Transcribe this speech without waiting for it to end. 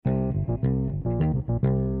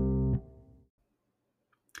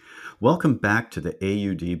Welcome back to the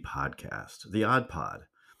AUD podcast, the Odd Pod,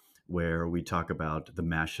 where we talk about the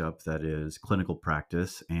mashup that is clinical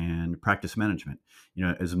practice and practice management.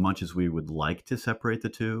 As much as we would like to separate the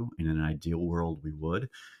two, in an ideal world, we would.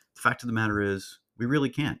 The fact of the matter is, we really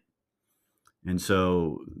can't. And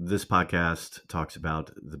so this podcast talks about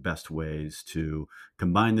the best ways to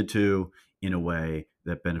combine the two in a way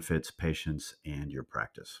that benefits patients and your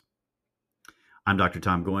practice. I'm Dr.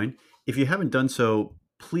 Tom Goyne. If you haven't done so,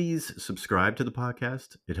 please subscribe to the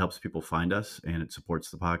podcast. It helps people find us and it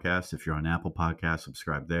supports the podcast. If you're on Apple Podcasts,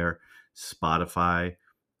 subscribe there. Spotify,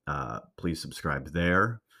 please subscribe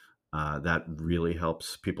there. That really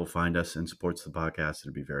helps people find us and supports the podcast.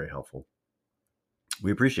 It'd be very helpful.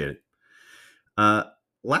 We appreciate it.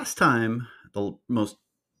 Last time, the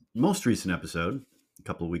most recent episode, a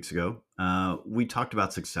couple of weeks ago, we talked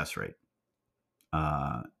about success rate.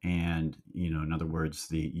 In other words,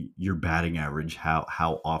 your batting average,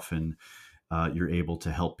 how often you're able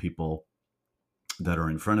to help people that are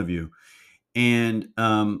in front of you. And,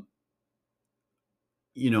 I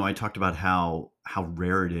talked about how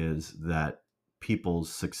rare it is that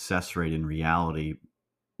people's success rate in reality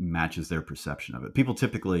matches their perception of it. People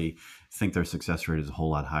typically think their success rate is a whole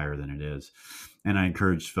lot higher than it is. And I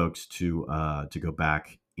encourage folks to go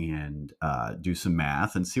back and do some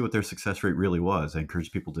math and see what their success rate really was. I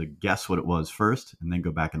encourage people to guess what it was first and then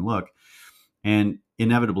go back and look. And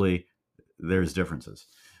inevitably, there's differences.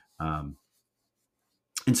 And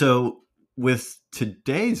so with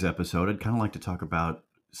today's episode, I'd kind of like to talk about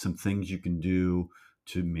some things you can do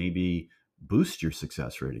to maybe boost your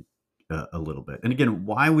success rate a little bit. And again,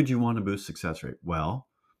 why would you want to boost success rate? Well,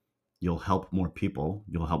 you'll help more people.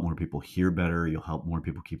 You'll help more people hear better. You'll help more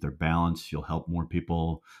people keep their balance. You'll help more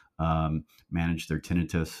people manage their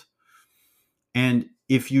tinnitus. And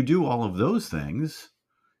if you do all of those things,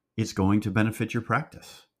 it's going to benefit your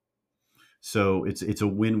practice. So it's a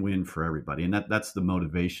win-win for everybody. And that's the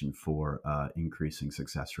motivation for increasing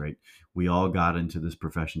success rate. We all got into this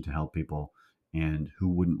profession to help people, and who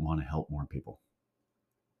wouldn't want to help more people?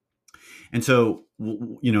 And so,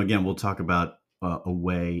 again, we'll talk about a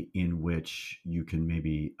way in which you can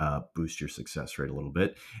maybe boost your success rate a little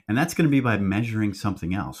bit. And that's going to be by measuring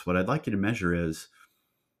something else. What I'd like you to measure is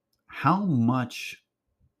how much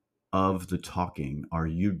of the talking are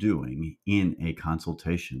you doing in a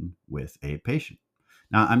consultation with a patient?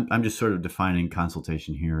 Now, I'm just sort of defining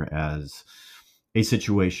consultation here as a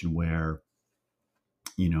situation where,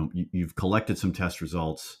 you've collected some test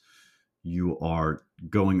results, you are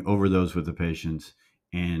going over those with the patient,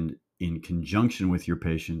 and in conjunction with your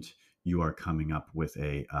patient, you are coming up with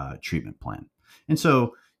a treatment plan. And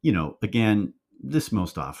so, again, this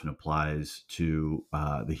most often applies to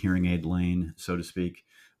the hearing aid lane, so to speak,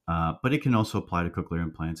 but it can also apply to cochlear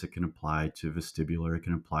implants. It can apply to vestibular. It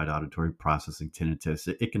can apply to auditory processing, tinnitus.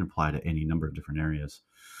 It can apply to any number of different areas.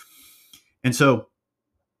 And so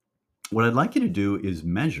what I'd like you to do is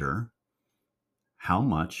measure how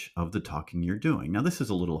much of the talking you're doing. Now, this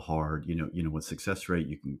is a little hard, with success rate,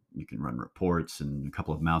 you can run reports and a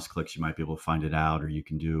couple of mouse clicks, you might be able to find it out, or you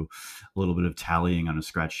can do a little bit of tallying on a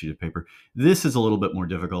scratch sheet of paper. This is a little bit more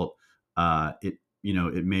difficult. It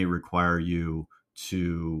may require you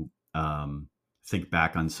to think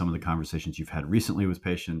back on some of the conversations you've had recently with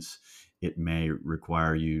patients. It may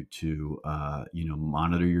require you to,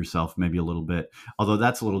 monitor yourself maybe a little bit. Although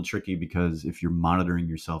that's a little tricky because if you're monitoring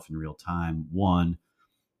yourself in real time, one,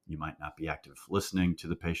 you might not be active listening to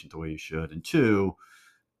the patient the way you should. And two,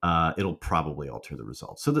 it'll probably alter the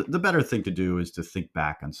results. So the better thing to do is to think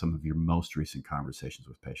back on some of your most recent conversations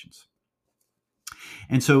with patients.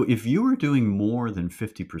 And so if you are doing more than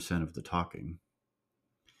 50% of the talking,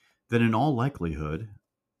 then in all likelihood,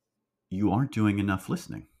 you aren't doing enough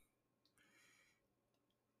listening.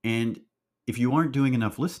 And if you aren't doing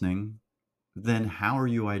enough listening, then how are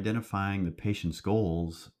you identifying the patient's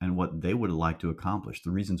goals and what they would like to accomplish, the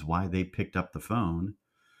reasons why they picked up the phone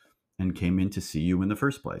and came in to see you in the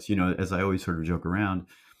first place? As I always sort of joke around,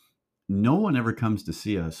 no one ever comes to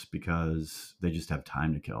see us because they just have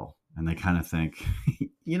time to kill. And they kind of think,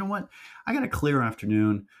 you know what, I got a clear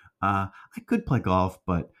afternoon. I could play golf,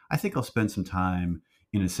 but I think I'll spend some time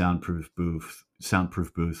in a soundproof booth,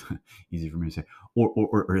 easy for me to say,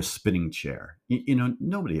 or a spinning chair.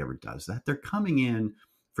 Nobody ever does that. They're coming in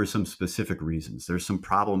for some specific reasons. There's some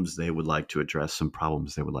problems they would like to address, some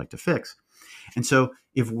problems they would like to fix. And so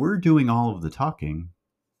if we're doing all of the talking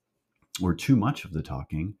or too much of the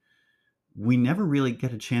talking, we never really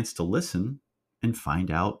get a chance to listen and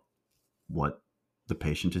find out what the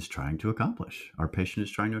patient is trying to accomplish, our patient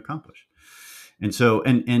is trying to accomplish. And so,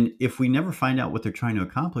 and if we never find out what they're trying to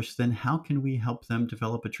accomplish, then how can we help them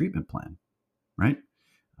develop a treatment plan, right?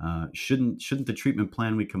 Shouldn't the treatment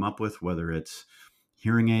plan we come up with, whether it's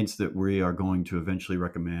hearing aids that we are going to eventually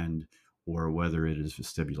recommend, or whether it is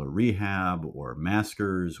vestibular rehab, or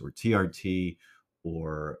maskers, or TRT,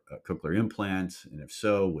 or cochlear implants, and if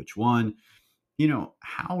so, which one?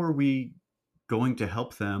 How are we going to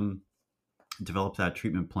help them develop that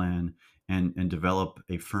treatment plan and develop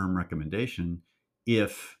a firm recommendation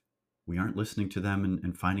if we aren't listening to them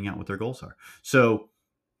and finding out what their goals are? So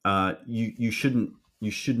you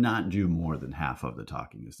should not do more than half of the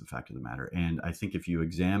talking, is the fact of the matter. And I think if you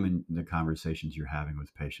examine the conversations you're having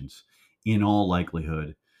with patients, in all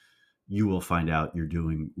likelihood, you will find out you're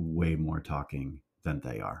doing way more talking than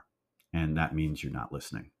they are. And that means you're not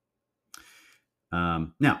listening.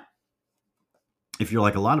 Now, if you're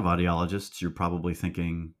like a lot of audiologists, you're probably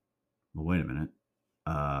thinking, well, wait a minute.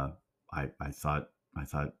 I thought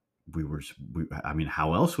I mean,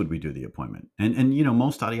 how else would we do the appointment? And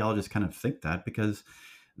most audiologists kind of think that because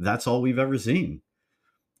that's all we've ever seen,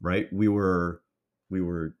 right? We were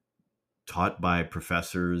taught by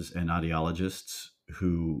professors and audiologists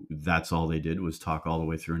who that's all they did was talk all the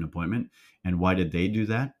way through an appointment. And why did they do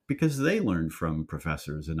that? Because they learned from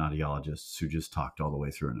professors and audiologists who just talked all the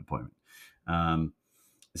way through an appointment.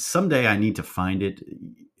 Someday I need to find it.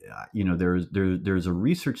 There's a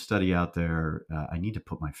research study out there. I need to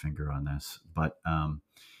put my finger on this, but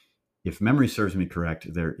if memory serves me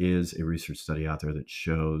correct, there is a research study out there that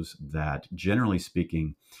shows that, generally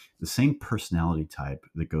speaking, the same personality type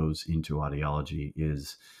that goes into audiology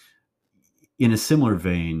is in a similar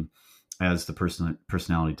vein as the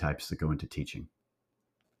personality types that go into teaching.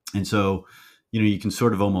 And so, you can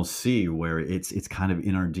sort of almost see where it's kind of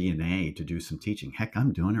in our DNA to do some teaching. Heck,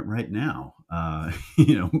 I'm doing it right now. By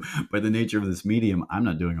the nature of this medium, I'm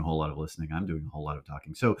not doing a whole lot of listening. I'm doing a whole lot of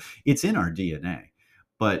talking. So it's in our DNA.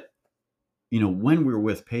 But when we're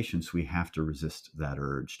with patients, we have to resist that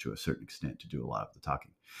urge to a certain extent to do a lot of the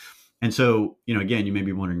talking. And so, again, you may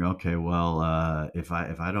be wondering, okay, well, if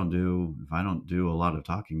I don't do a lot of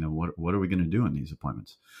talking, then what are we going to do in these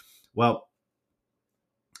appointments? Well,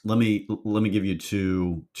 let me give you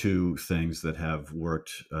two things that have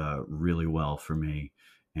worked really well for me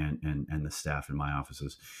and the staff in my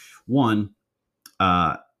offices. One,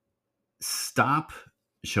 stop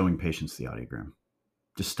showing patients the audiogram.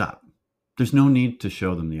 Just stop. There's no need to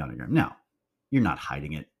show them the audiogram. Now, you're not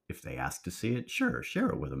hiding it. If they ask to see it, sure, share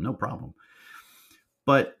it with them, no problem.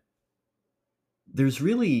 But there's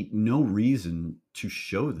really no reason to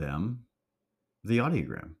show them the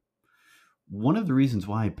audiogram. One of the reasons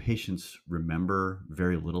why patients remember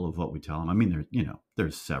very little of what we tell them, I mean,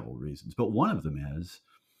 there's several reasons, but one of them is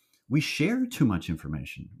we share too much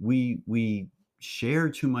information. We share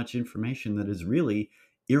too much information that is really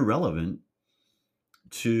irrelevant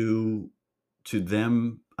to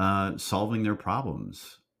them solving their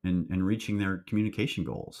problems and reaching their communication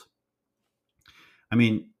goals. I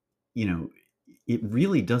mean, it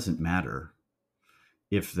really doesn't matter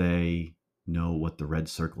if they know what the red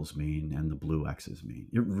circles mean and the blue X's mean.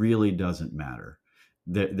 It really doesn't matter.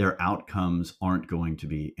 Their outcomes aren't going to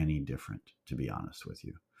be any different, to be honest with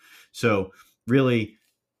you. So really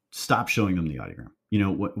stop showing them the audiogram.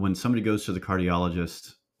 When somebody goes to the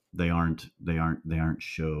cardiologist, they aren't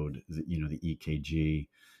showed the EKG.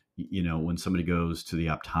 When somebody goes to the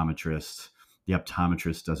optometrist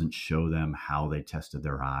doesn't show them how they tested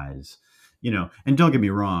their eyes. And don't get me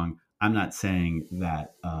wrong, I'm not saying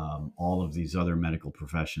that all of these other medical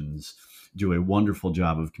professions do a wonderful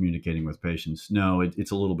job of communicating with patients. No,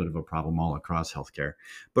 it's a little bit of a problem all across healthcare.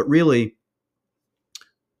 But really,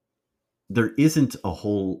 there isn't a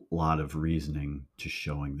whole lot of reasoning to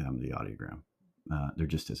showing them the audiogram. There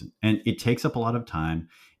just isn't. And it takes up a lot of time,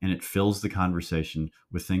 and it fills the conversation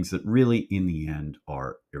with things that really, in the end,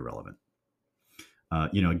 are irrelevant.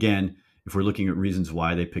 Again, if we're looking at reasons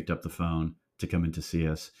why they picked up the phone to come in to see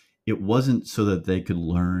us, it wasn't so that they could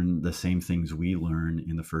learn the same things we learn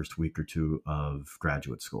in the first week or two of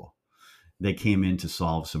graduate school. They came in to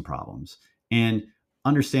solve some problems. And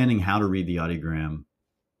understanding how to read the audiogram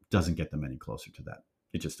doesn't get them any closer to that.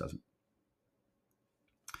 It just doesn't.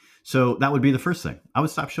 So that would be the first thing. I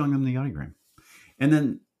would stop showing them the audiogram. And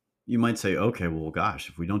then you might say, okay, well, gosh,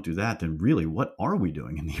 if we don't do that, then really, what are we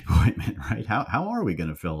doing in the appointment, right? How are we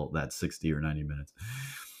going to fill that 60 or 90 minutes?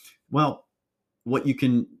 Well, what you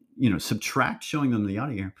can, subtract showing them the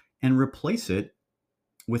audiogram and replace it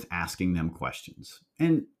with asking them questions.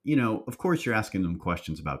 And, of course, you're asking them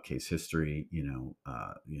questions about case history,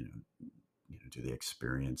 do they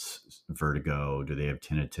experience vertigo? Do they have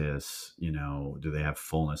tinnitus? Do they have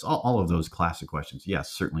fullness? All of those classic questions.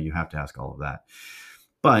 Yes, certainly you have to ask all of that.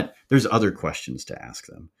 But there's other questions to ask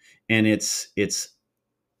them. And it's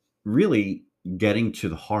really getting to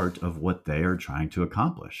the heart of what they are trying to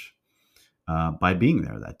accomplish by being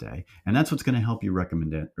there that day. And that's what's going to help you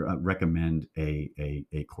recommend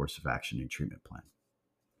a course of action, a treatment plan.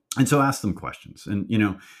 And so ask them questions. And,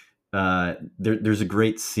 there's a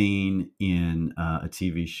great scene in a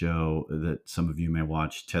TV show that some of you may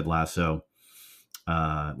watch, Ted Lasso,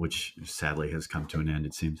 which sadly has come to an end,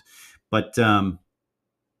 it seems. But the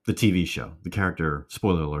TV show, the character,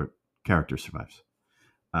 spoiler alert, character survives.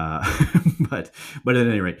 Uh, but at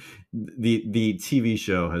any rate, the TV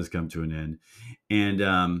show has come to an end,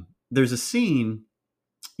 and there's a scene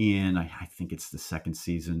in I think it's the second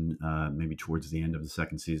season, maybe towards the end of the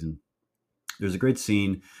second season. There's a great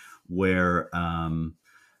scene where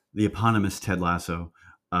the eponymous Ted Lasso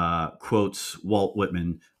quotes Walt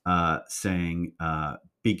Whitman saying,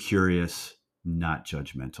 "Be curious, not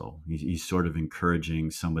judgmental." He's sort of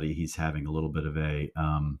encouraging somebody he's having a little bit of a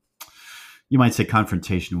you might say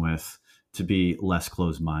confrontation with, to be less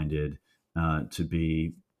closed-minded, to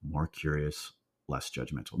be more curious, less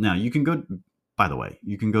judgmental. Now, by the way,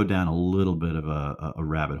 you can go down a little bit of a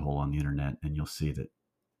rabbit hole on the internet, and you'll see that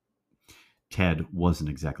Ted wasn't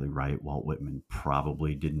exactly right. Walt Whitman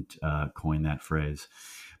probably didn't coin that phrase.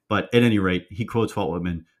 But at any rate, he quotes Walt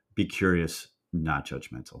Whitman, "Be curious, not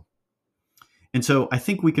judgmental." And so I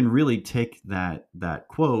think we can really take that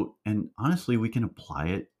quote, and honestly, we can apply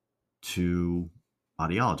it to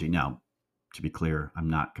audiology. Now, to be clear, I'm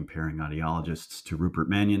not comparing audiologists to Rupert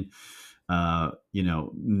Mannion.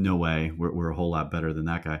 No way. We're a whole lot better than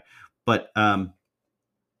that guy. But I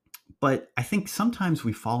think sometimes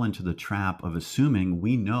we fall into the trap of assuming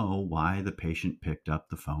we know why the patient picked up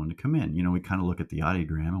the phone to come in. We kind of look at the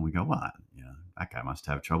audiogram and we go, well, that guy must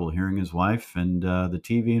have trouble hearing his wife and the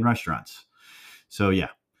TV in restaurants. So, yeah.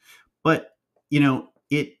 But,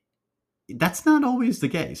 that's not always the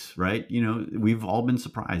case, right? We've all been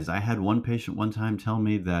surprised. I had one patient one time tell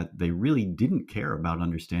me that they really didn't care about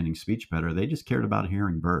understanding speech better. They just cared about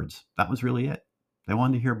hearing birds. That was really it. They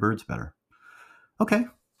wanted to hear birds better. Okay.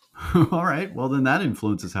 All right. Well, then that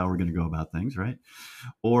influences how we're going to go about things, right?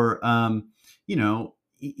 Or,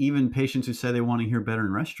 even patients who say they want to hear better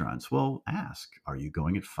in restaurants. Well, ask, are you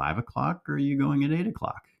going at 5 o'clock or are you going at 8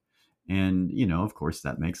 o'clock? And, of course,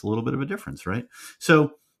 that makes a little bit of a difference, right?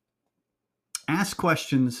 So, ask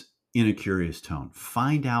questions in a curious tone.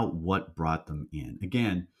 Find out what brought them in.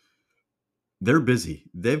 Again, they're busy.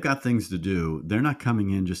 They've got things to do. They're not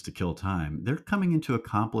coming in just to kill time. They're coming in to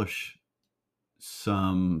accomplish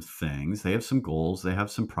some things. They have some goals. They have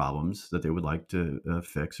some problems that they would like to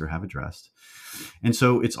fix or have addressed. And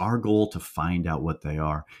so it's our goal to find out what they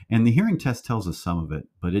are. And the hearing test tells us some of it,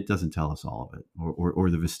 but it doesn't tell us all of it. Or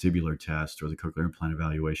the vestibular test or the cochlear implant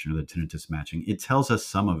evaluation or the tinnitus matching. It tells us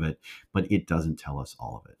some of it, but it doesn't tell us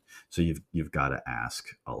all of it. So you've got to ask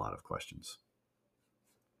a lot of questions.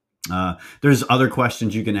 There's other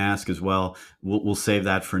questions you can ask as well. We'll save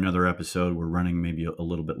that for another episode. We're running maybe a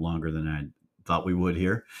little bit longer than I thought we would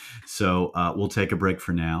here. So we'll take a break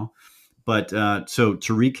for now. But so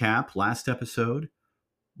to recap, last episode,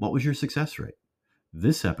 what was your success rate?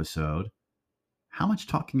 This episode, how much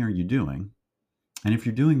talking are you doing? And if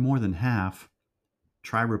you're doing more than half,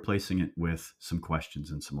 try replacing it with some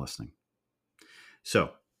questions and some listening.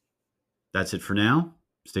 So that's it for now.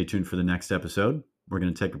 Stay tuned for the next episode. We're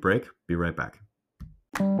going to take a break. Be right back.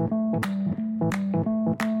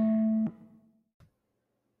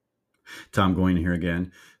 Tom Goyne here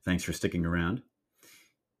again. Thanks for sticking around.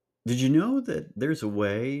 Did you know that there's a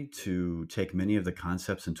way to take many of the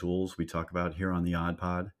concepts and tools we talk about here on the Odd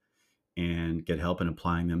Pod and get help in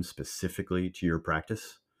applying them specifically to your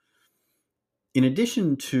practice? In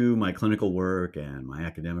addition to my clinical work and my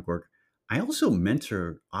academic work, I also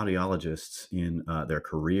mentor audiologists in their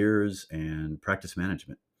careers and practice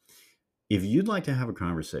management. If you'd like to have a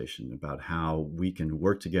conversation about how we can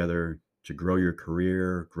work together to grow your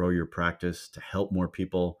career, grow your practice, to help more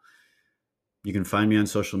people, you can find me on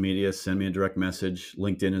social media, send me a direct message.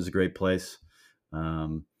 LinkedIn is a great place.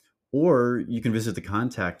 Or you can visit the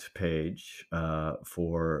contact page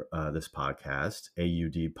for this podcast,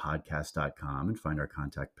 audpodcast.com, and find our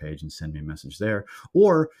contact page and send me a message there.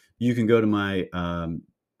 Or you can go to my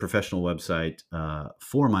professional website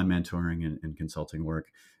for my mentoring and consulting work,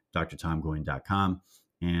 drtomgoyne.com,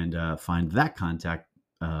 and find that contact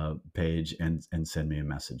page and send me a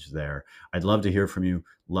message there. I'd love to hear from you,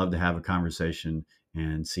 love to have a conversation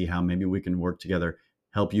and see how maybe we can work together,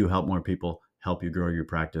 help you help more people, help you grow your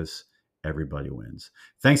practice, everybody wins.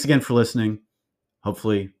 Thanks again for listening.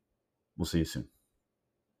 Hopefully, we'll see you soon.